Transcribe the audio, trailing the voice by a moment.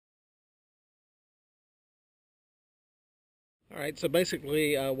Alright, so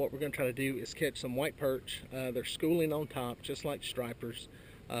basically what we're going to try to do is catch some white perch. They're schooling on top, just like stripers.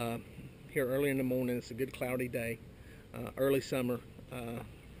 Here early in the morning, it's a good cloudy day, early summer,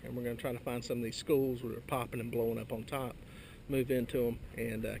 and we're going to try to find some of these schools where they're popping and blowing up on top, move into them,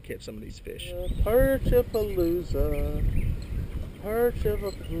 and catch some of these fish. Perch-a-palooza,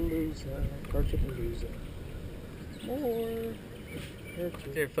 Perch-a-palooza, Perch-a-palooza. More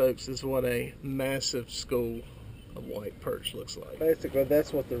perches. Here, folks, is what a massive school of white perch looks like. Basically,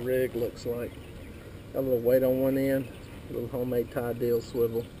 that's what the rig looks like. Got a little weight on one end, a little homemade tie deal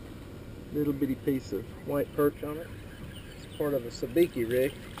swivel, little bitty piece of white perch on it. It's part of a sabiki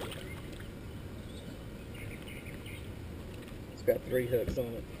rig. It's got 3 hooks on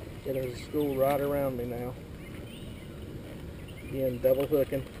it. Yeah, there's a school right around me now. Again, double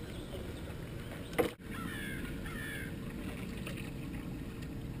hooking.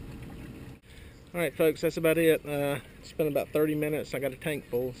 Alright folks, that's about it. It's been about 30 minutes. I got a tank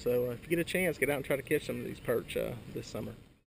full, so if you get a chance, get out and try to catch some of these perch this summer.